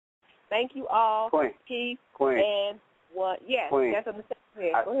Thank you all. Queen. Peace. Queen. And what? Yes. Queen. That's a mistake.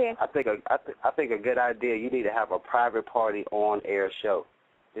 Go ahead. I think a good idea. You need to have a private party on air show.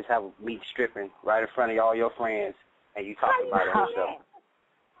 Just have me stripping right in front of all your friends, and you talk about it on the show.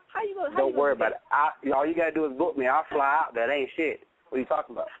 How you gonna? Don't worry about it. All you gotta do is book me. I'll fly out. That ain't shit. What are you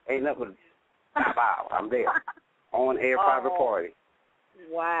talking about? Ain't nothing. Bow. I'm there. On air private party.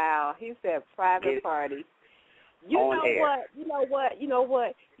 Wow. He said private party. You on know air. what? You know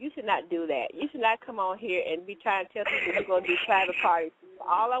what? You should not do that. You should not come on here and be trying to tell people you're going to do private parties.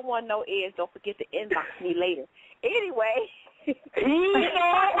 All I want to know is don't forget to inbox me later. Anyway.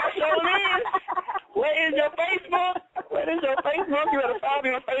 Where is your Facebook? You better find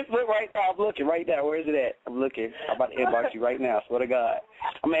me on Facebook right now. I'm looking right now. Where is it at? I'm looking. I'm about to inbox you right now. I swear to God.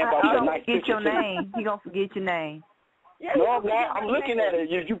 I'm going to inbox you a nice picture. Forget your name. You're going to forget your name. Yeah, no, I'm not. I'm looking at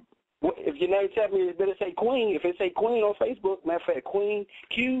it. If your name tell me, it better say Queen. If it say Queen on Facebook, matter of fact, Queen,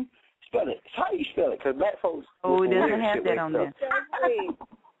 Q, spell it. How do you spell it? Because black folks. Oh, it doesn't have that on there.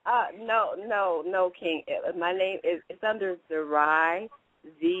 No, King. My name is under Zuri,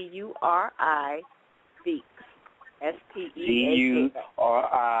 Z-U-R-I, Speaks, S-P-E-A-K.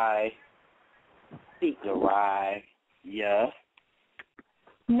 Z-U-R-I, Speaks. Zuri, yeah.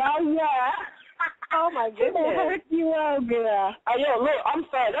 No, yeah. Oh, my goodness. You are, girl. Yo, look, I'm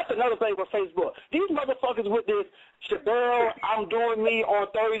sorry. That's another thing with Facebook. These motherfuckers with this Shabelle, I'm doing me on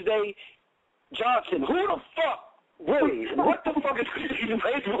Thursday, Johnson. Who the fuck? Really? What the fuck is these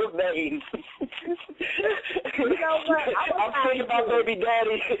Facebook names? You know what? I'm thinking about baby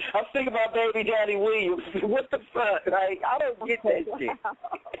daddy. I'm thinking about baby daddy Williams. What the fuck? Like, I don't get that shit.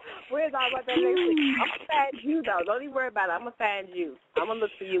 Where's all about that next week? I'm going to find you, though. Don't even worry about it. I'm going to find you. I'm going to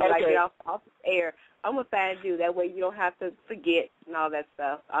look for you when I get off the air. I'm going to find you. That way you don't have to forget and all that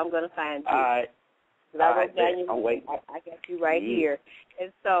stuff. I'm going to find you. All right. I wrote down your I'm waiting. I got you right here.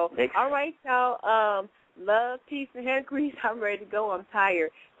 And so, all right, y'all. Love, peace, and hair grease. I'm ready to go. I'm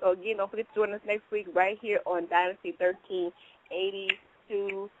tired. So, again, don't forget to join us next week right here on Dynasty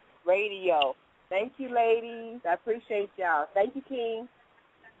 1382 Radio. Thank you, ladies. I appreciate y'all. Thank you, King.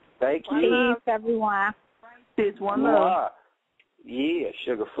 Thank you. Peace, everyone. It's one love. Yeah,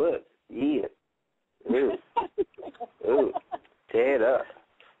 Sugarfoot. Yeah. Ooh. Ooh. Tear it up.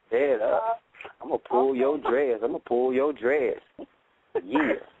 I'm going to pull your dress.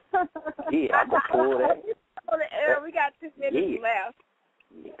 Yeah. Yeah, I'm going to pull that. On the air, we got 2 minutes left.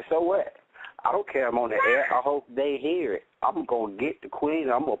 So what? I don't care I'm on the air. I hope they hear it. I'm going to get the queen.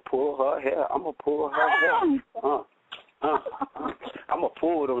 I'm going to pull her hair. I'm going to pull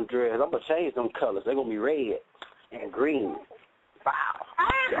them dreads. I'm going to change them colors. They're going to be red and green. Wow.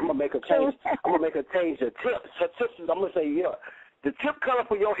 I'm going to make her change. The tips. Her tips is, I'm going to say, yeah, the tip color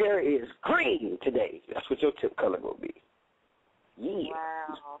for your hair is green today. That's what your tip color will be. Yeah.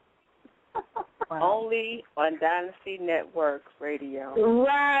 Wow. Only on Dynasty Network Radio.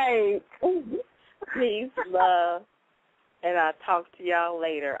 Right. Peace, love, and I'll talk to y'all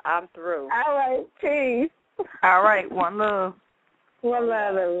later. I'm through. All right, peace. All right, one love. One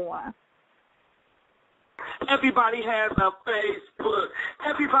love, everyone. Everybody has a Facebook.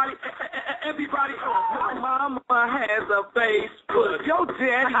 Everybody, my mama has a Facebook. Your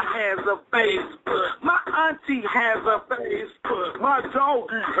daddy has a Facebook. My auntie has a Facebook. My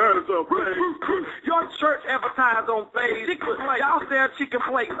dog has a Facebook. Your church advertise on Facebook. Y'all sell chicken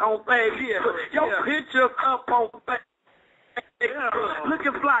flakes on Facebook. Your pictures up on Facebook.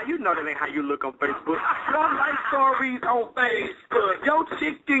 Looking fly, you know that ain't how you look on Facebook. Your life stories on Facebook. Your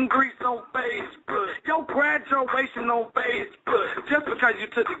chicken grease on Facebook. Your graduation on Facebook. Just because you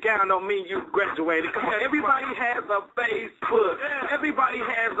took the gown don't mean you graduated. Come on, everybody has a Facebook. Everybody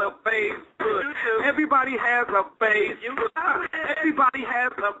has a Facebook. Everybody has a Facebook. Everybody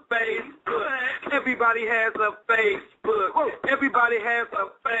has a Facebook. Everybody has a Facebook. Everybody has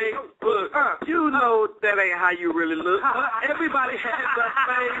a Facebook. You know that ain't how you really look. Everybody has a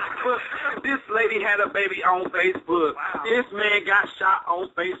Facebook. This lady had a baby on Facebook. This man got shot on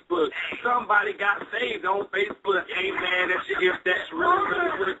Facebook. Somebody got saved on Facebook. Ain't mad at you if that's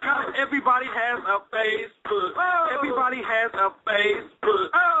really good. Everybody has a Facebook. Everybody has a Facebook.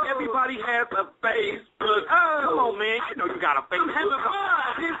 Everybody has a Facebook. Come on, man. You know you got a Facebook.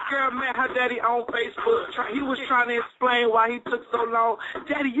 This girl met her daddy on Facebook. He was trying to explain why he took so long.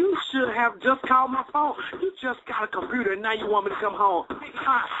 Daddy, you should have just called my phone. You just got a computer and now you want me to come home.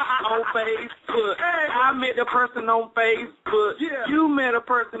 On Facebook. I met the person on Facebook. You met a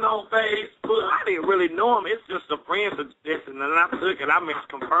person on Facebook. I didn't really know him. It's just a friend suggestion, and I took it. I missed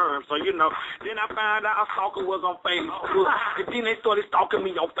confirm. So, you know, then I found out a stalker was on Facebook. And then they started stalking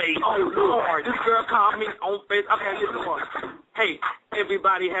me on Facebook. Oh, Lord. This girl called me on Facebook. Okay, listen. Hey, if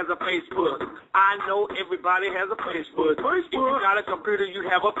everybody has a Facebook. I know everybody has a Facebook. If you got a computer, you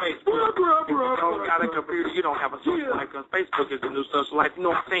have a Facebook. If you don't got a computer, you don't have a social life, because Facebook is the new social life. You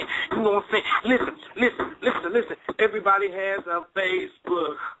know what I'm saying? You know what I'm saying? Listen. Everybody has a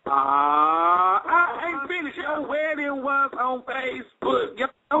Facebook. I ain't finished. Your wedding was on Facebook. Your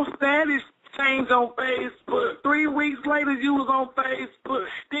status changed on Facebook. 3 weeks later, you was on Facebook.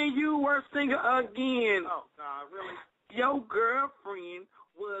 Then you were single again. Oh, God, really? Your girlfriend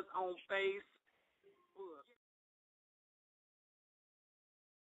was on Facebook.